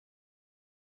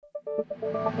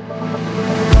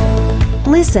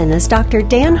Listen as Dr.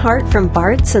 Dan Hart from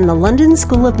Barts and the London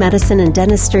School of Medicine and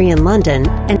Dentistry in London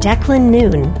and Declan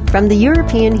Noon from the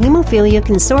European Haemophilia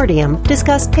Consortium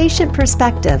discuss patient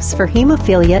perspectives for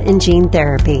hemophilia in gene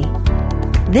therapy.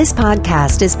 This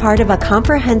podcast is part of a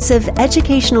comprehensive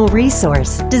educational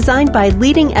resource designed by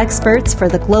leading experts for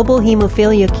the global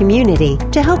hemophilia community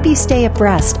to help you stay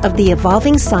abreast of the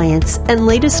evolving science and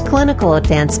latest clinical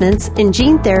advancements in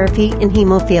gene therapy in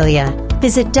hemophilia.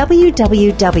 Visit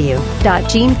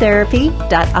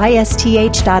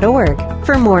www.genetherapy.isth.org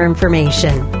for more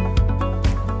information.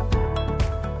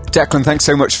 Declan, thanks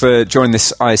so much for joining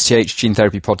this ISTH Gene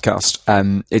Therapy podcast.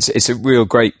 It's a real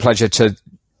great pleasure to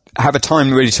have a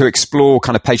time really to explore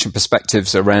kind of patient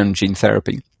perspectives around gene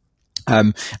therapy.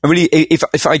 And really, if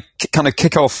I kind of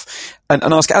kick off and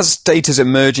ask, as data is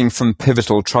emerging from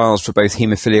pivotal trials for both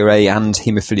haemophilia A and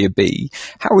haemophilia B,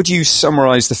 how would you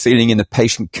summarize the feeling in the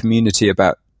patient community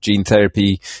about gene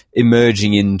therapy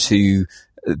emerging into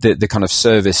the kind of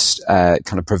service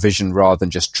kind of provision rather than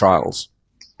just trials?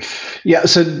 Yeah,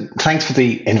 so thanks for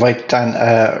the invite,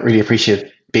 Dan. Really appreciate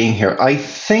being here. I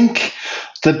think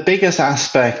the biggest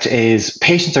aspect is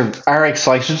patients are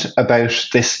excited about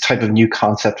this type of new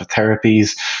concept of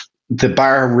therapies. The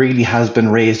bar really has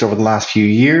been raised over the last few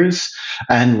years,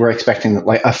 and we're expecting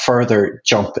like a further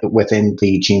jump within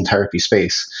the gene therapy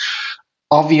space.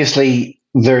 Obviously,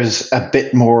 there's a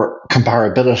bit more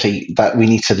comparability that we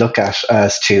need to look at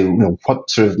as to what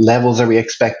sort of levels are we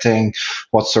expecting,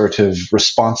 what sort of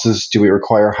responses do we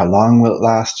require, how long will it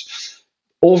last.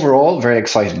 Overall, very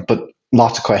excited, but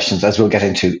lots of questions, as we'll get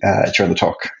into during the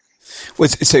talk. Well,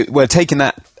 so we're taking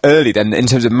that early then in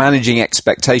terms of managing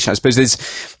expectation. I suppose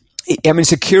it's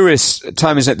a curious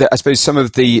time, isn't it, that I suppose some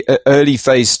of the early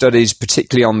phase studies,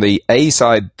 particularly on the A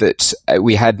side, that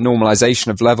we had normalization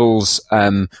of levels,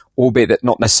 albeit that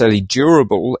not necessarily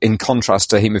durable, in contrast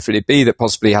to haemophilia B that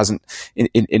possibly hasn't,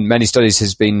 in many studies,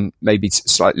 has been maybe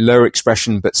slightly lower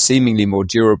expression, but seemingly more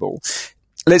durable.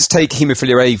 Let's take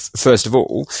haemophilia A first of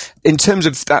all. In terms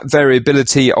of that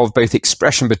variability of both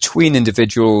expression between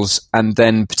individuals and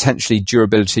then potentially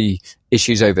durability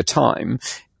issues over time,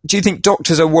 do you think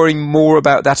doctors are worrying more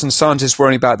about that and scientists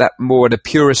worrying about that more at a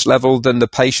purist level than the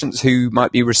patients who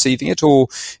might be receiving it? Or,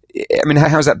 I mean,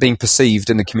 how's that being perceived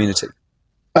in the community?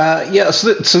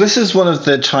 So this is one of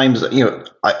the times,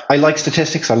 I like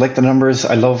statistics, I like the numbers,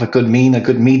 I love a good mean, a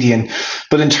good median.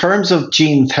 But in terms of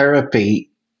gene therapy,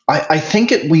 I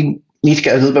think we need to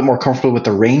get a little bit more comfortable with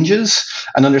the ranges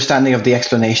and understanding of the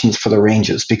explanations for the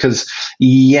ranges, because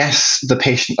yes, the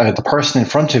patient, the person in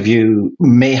front of you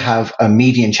may have a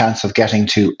median chance of getting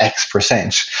to X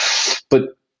percent, but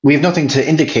we have nothing to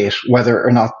indicate whether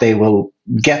or not they will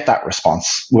get that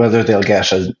response, whether they'll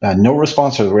get a no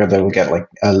response or whether they'll get like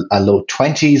a low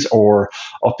 20s or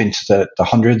up into the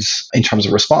hundreds in terms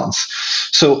of response.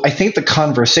 So I think the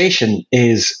conversation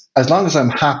is, as long as I'm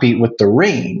happy with the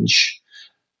range,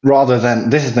 rather than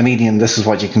this is the median, this is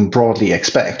what you can broadly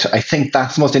expect. I think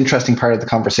that's the most interesting part of the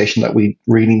conversation that we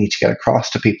really need to get across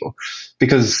to people.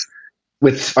 Because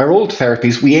with our old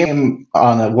therapies, we aim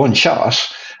on a one shot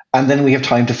and then we have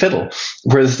time to fiddle.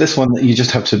 Whereas this one, you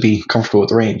just have to be comfortable with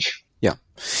the range. Yeah.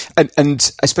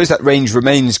 And I suppose that range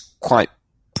remains quite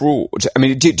broad. I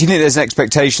mean, do you think there's an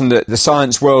expectation that the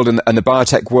science world and the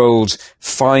biotech world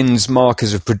finds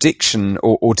markers of prediction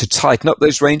or to tighten up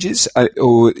those ranges?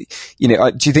 Or, do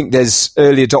you think there's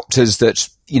early adopters that,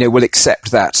 will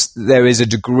accept that there is a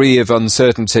degree of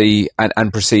uncertainty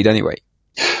and proceed anyway?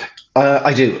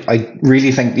 I do. I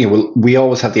really think, we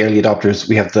always have the early adopters,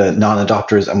 we have the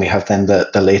non-adopters, and we have then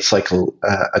the late cycle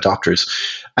adopters.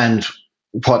 And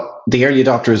what the early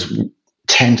adopters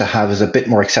tend to have is a bit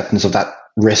more acceptance of that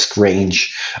risk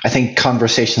range. I think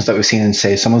conversations that we've seen in,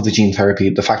 say, some of the gene therapy,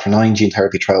 the factor 9 gene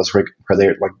therapy trials, where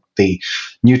they're like the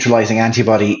neutralizing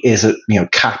antibody is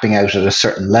capping out at a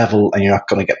certain level and you're not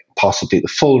going to get possibly the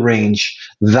full range.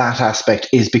 That aspect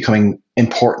is becoming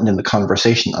important in the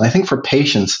conversation. And I think for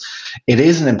patients, it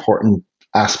is an important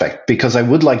aspect, because I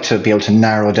would like to be able to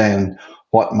narrow down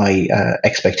what my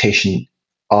expectation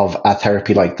of a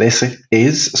therapy like this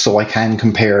is, so I can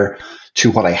compare to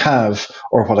what I have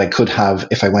or what I could have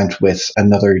if I went with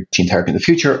another gene therapy in the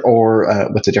future or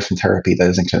with a different therapy that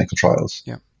is in clinical trials.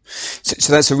 Yeah.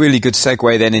 So that's a really good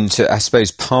segue then into, I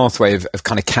suppose, pathway of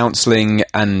kind of counselling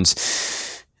and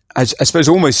I suppose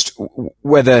almost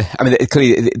whether, I mean,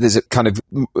 clearly there's a kind of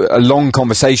a long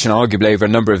conversation, arguably over a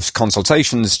number of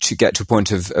consultations to get to a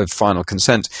point of final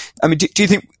consent. I mean, do you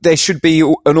think there should be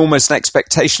almost an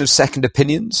expectation of second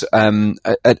opinions, and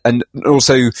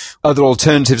also other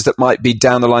alternatives that might be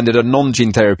down the line that are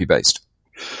non-gene therapy based?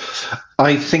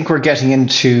 I think we're getting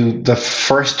into the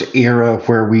first era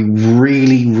where we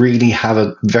really, really have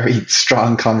a very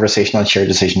strong conversation on shared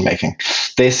decision making.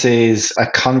 This is a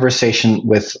conversation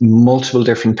with multiple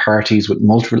different parties, with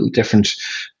multiple different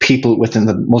people within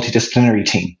the multidisciplinary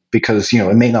team. Because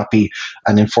it may not be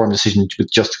an informed decision with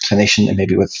just a clinician, and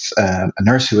maybe with a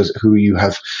nurse who you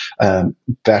have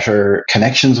better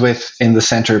connections with in the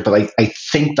centre. But I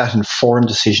think that informed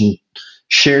decision,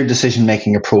 shared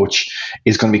decision-making approach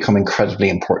is going to become incredibly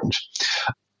important.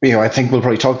 I think we'll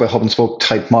probably talk about hub and spoke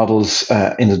type models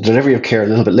in the delivery of care a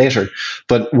little bit later.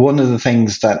 But one of the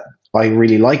things that I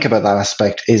really like about that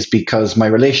aspect is because my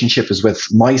relationship is with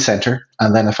my center,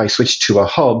 and then if I switch to a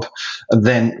hub,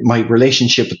 then my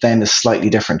relationship with them is slightly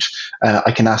different.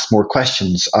 I can ask more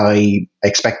questions. I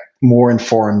expect more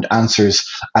informed answers,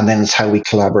 and then it's how we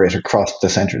collaborate across the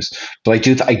centres. But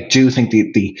I do think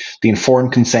the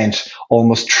informed consent,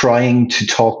 almost trying to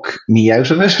talk me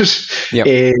out of it, yep,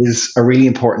 is a really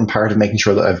important part of making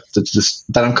sure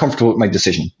that I'm comfortable with my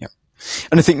decision. Yep.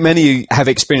 And I think many have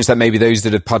experienced that, maybe those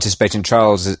that have participated in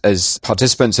trials as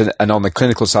participants and on the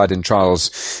clinical side in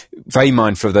trials, very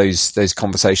mindful of those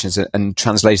conversations, and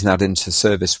translating that into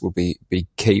service will be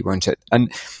key, won't it?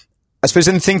 And I suppose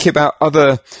in thinking about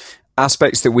other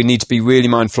aspects that we need to be really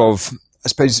mindful of, I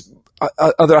suppose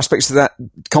other aspects of that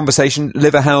conversation,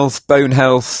 liver health, bone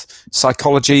health,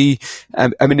 psychology.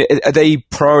 I mean, are they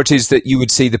priorities that you would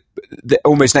see the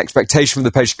almost an expectation from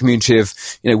the patient community of,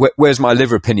 where's my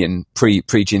liver opinion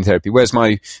pre-gene therapy? Where's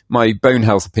my bone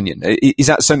health opinion? Is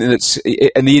that something that's,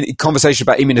 and the conversation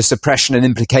about immunosuppression and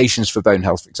implications for bone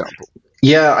health, for example?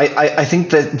 Yeah, I think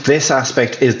that this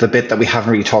aspect is the bit that we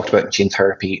haven't really talked about in gene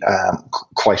therapy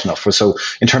quite enough. So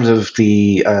in terms of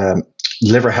the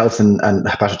liver health and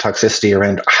hepatotoxicity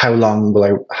around how long will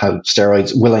I have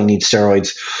steroids, will I need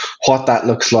steroids, what that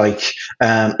looks like,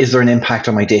 is there an impact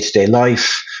on my day-to-day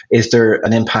life, is there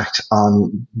an impact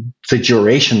on the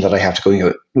duration that I have to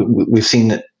go? We've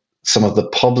seen some of the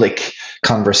public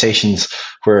conversations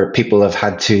where people have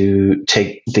had to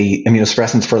take the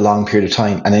immunosuppressants for a long period of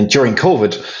time. And then during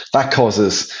COVID, that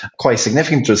causes quite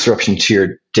significant disruption to your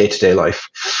day-to-day life.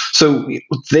 So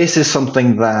this is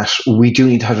something that we do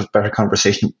need to have a better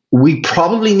conversation. We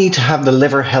probably need to have the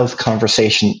liver health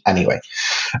conversation anyway.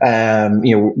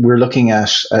 We're looking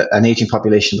at an aging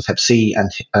population with Hep C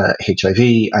and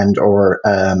HIV and or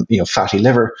fatty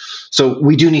liver. So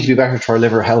we do need to be better to our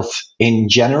liver health in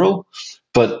general.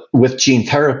 But with gene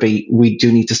therapy, we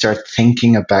do need to start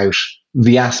thinking about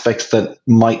the aspects that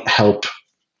might help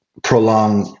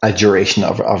prolong a duration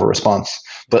of a response.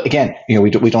 But again, we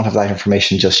don't have that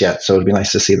information just yet. So it'd be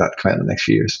nice to see that come out in the next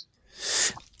few years.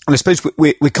 And I suppose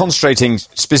we're concentrating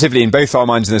specifically in both our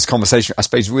minds in this conversation, I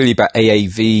suppose, really about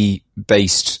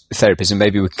AAV-based therapies. And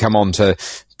maybe we can come on to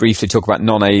briefly talk about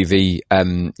non-AAV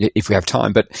if we have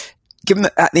time. But given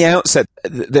that at the outset,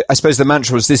 I suppose the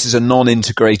mantra was this is a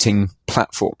non-integrating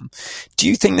platform. Do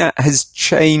you think that has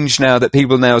changed now that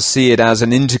people now see it as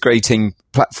an integrating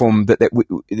platform, that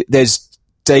there's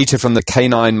data from the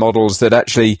canine models that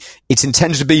actually it's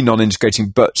intended to be non-integrating,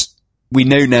 but we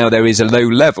know now there is a low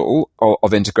level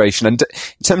of integration. And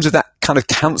in terms of that kind of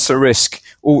cancer risk,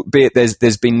 albeit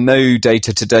there's been no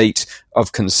data to date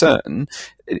of concern,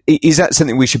 is that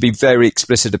something we should be very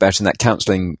explicit about in that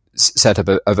counselling setup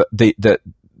of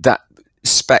that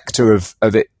spectre of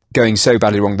it going so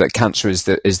badly wrong that cancer is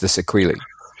the sequelae?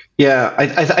 Yeah,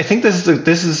 I think this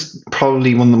is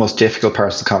probably one of the most difficult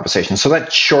parts of the conversation. So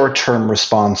that short-term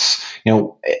response,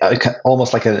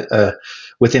 almost like a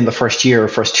within the first year or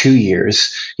first 2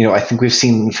 years, I think we've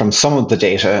seen from some of the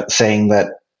data saying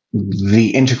that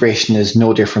the integration is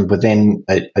no different within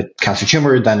a cancer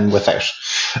tumor than without.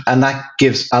 And that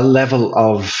gives a level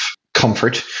of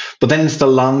comfort. But then it's the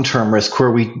long-term risk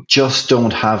where we just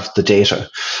don't have the data.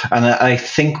 And I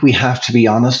think we have to be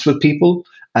honest with people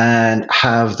and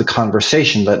have the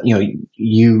conversation that,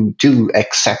 you do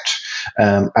accept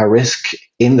a risk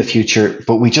in the future,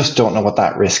 but we just don't know what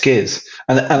that risk is.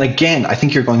 And again, I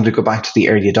think you're going to go back to the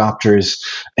early adopters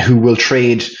who will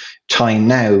trade time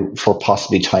now for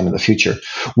possibly time in the future.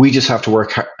 We just have to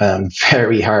work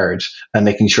very hard at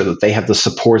making sure that they have the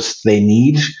supports they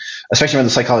need, especially around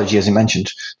the psychology, as you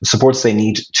mentioned, the supports they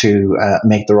need to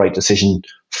make the right decision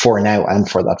for now and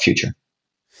for that future.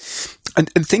 And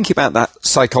thinking about that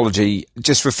psychology,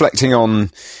 just reflecting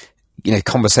on,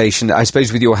 conversation, I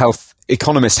suppose with your health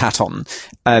economist hat on,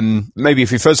 maybe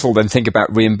if we first of all then think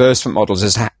about reimbursement models,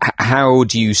 as how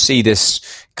do you see this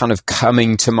kind of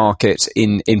coming to market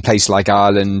in places like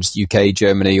Ireland, UK,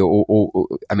 Germany, or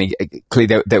I mean,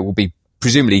 clearly there will be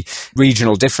presumably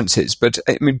regional differences, but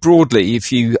I mean, broadly,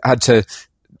 if you had to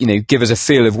give us a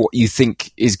feel of what you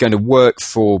think is going to work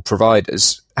for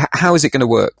providers. How is it going to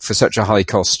work for such a high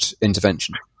cost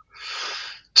intervention?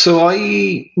 So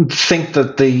I think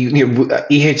that the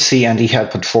EHC and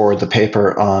EHAD put forward the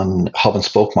paper on hub and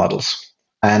spoke models,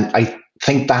 and I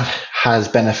think that has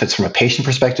benefits from a patient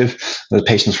perspective, the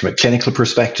patients from a clinical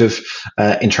perspective,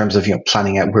 in terms of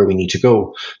planning out where we need to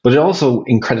go. But it's also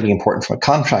incredibly important from a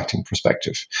contracting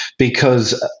perspective,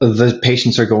 because the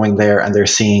patients are going there and they're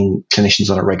seeing clinicians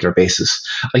on a regular basis.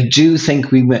 I do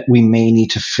think we may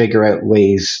need to figure out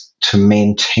ways to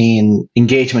maintain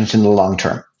engagement in the long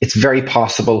term. It's very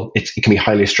possible. It can be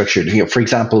highly structured. For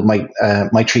example,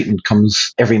 my treatment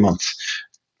comes every month.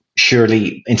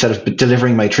 Surely, instead of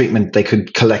delivering my treatment, they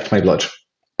could collect my blood,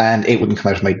 and it wouldn't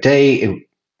come out of my day,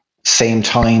 same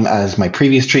time as my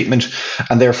previous treatment,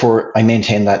 and therefore I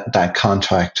maintain that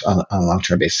contact on a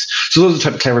long-term basis. So those are the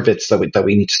type of clever bits that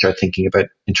we need to start thinking about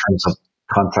in terms of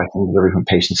contracting delivery from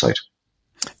patient side.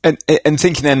 And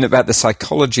thinking then about the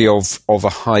psychology of a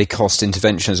high-cost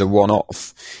intervention as a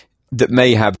one-off that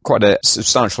may have quite a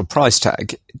substantial price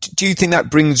tag, do you think that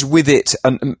brings with it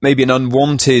maybe an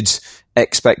unwanted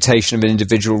expectation of an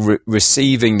individual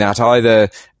receiving that, either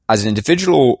as an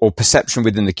individual or perception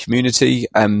within the community?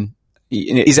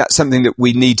 Is that something that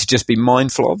we need to just be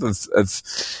mindful of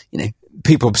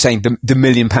people saying the £1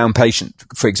 million patient,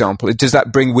 for example? Does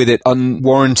that bring with it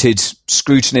unwarranted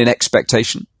scrutiny and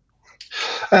expectation?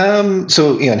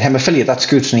 So in hemophilia, that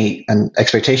scrutiny and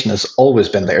expectation has always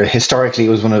been there. Historically, it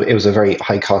was a very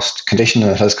high cost condition,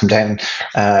 and it has come down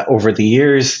over the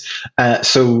years.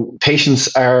 So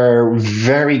patients are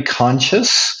very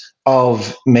conscious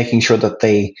of making sure that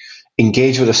they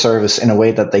engage with a service in a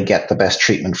way that they get the best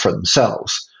treatment for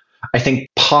themselves. I think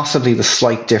possibly the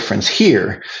slight difference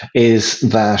here is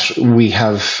that we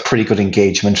have pretty good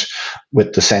engagement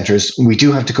with the centres. We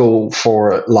do have to go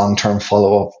for long-term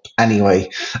follow-up anyway,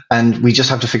 and we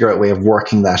just have to figure out a way of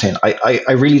working that in.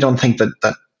 I really don't think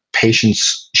that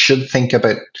patients should think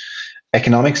about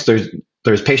economics. There's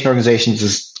patient organisations,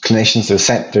 there's clinicians,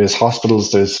 there's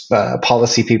hospitals, there's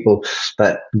policy people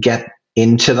that get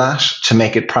into that to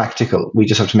make it practical. We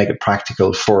just have to make it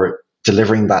practical for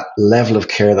delivering that level of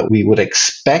care that we would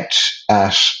expect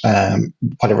at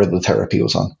whatever the therapy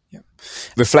was on. Yeah.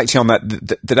 Reflecting on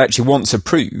that actually once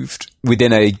approved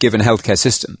within a given healthcare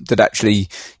system, that actually,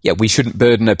 we shouldn't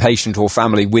burden a patient or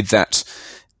family with that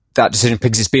decision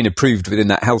because it's been approved within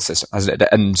that health system, hasn't it?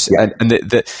 And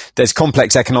there's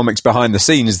complex economics behind the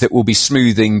scenes that will be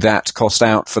smoothing that cost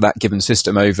out for that given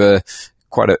system over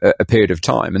quite a period of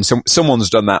time. And someone's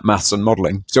done that maths and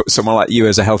modelling, someone like you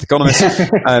as a health economist,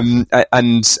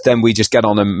 and then we just get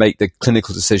on and make the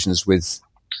clinical decisions with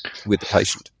the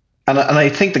patient. And I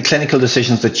think the clinical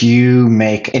decisions that you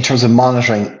make in terms of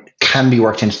monitoring can be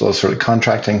worked into those sort of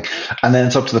contracting, and then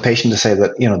it's up to the patient to say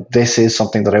that this is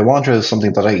something that I want, or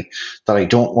something that I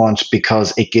don't want,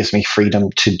 because it gives me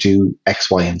freedom to do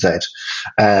X, Y, and Z,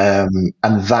 and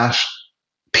that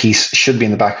piece should be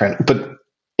in the background. But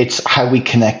it's how we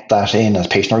connect that in as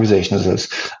patient organizations, as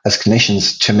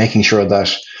clinicians, to making sure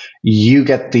that you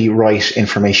get the right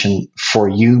information for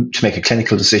you to make a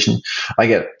clinical decision. I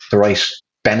get the right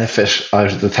benefit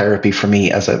out of the therapy for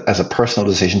me as a personal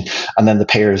decision, and then the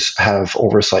payers have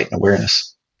oversight and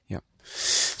awareness. Yeah.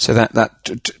 So that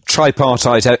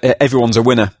tripartite, everyone's a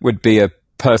winner, would be a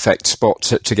perfect spot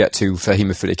to get to for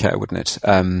haemophilia care, wouldn't it?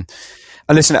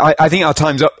 And listen, I think our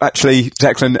time's up, actually,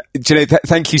 Declan.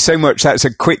 Thank you so much. That's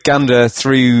a quick gander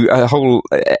through a whole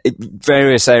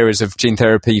various areas of gene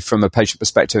therapy from a patient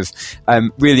perspective.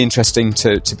 Really interesting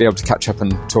to be able to catch up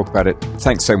and talk about it.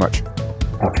 Thanks so much.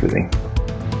 Absolutely.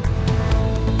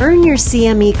 Earn your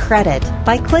CME credit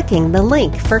by clicking the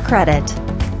link for credit.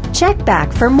 Check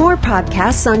back for more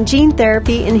podcasts on gene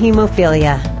therapy and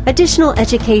hemophilia. Additional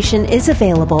education is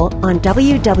available on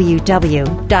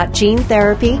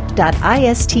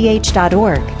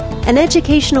www.genetherapy.isth.org, an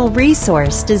educational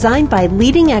resource designed by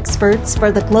leading experts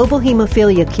for the global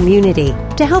hemophilia community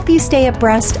to help you stay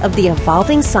abreast of the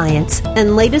evolving science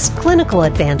and latest clinical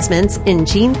advancements in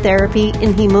gene therapy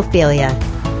and hemophilia.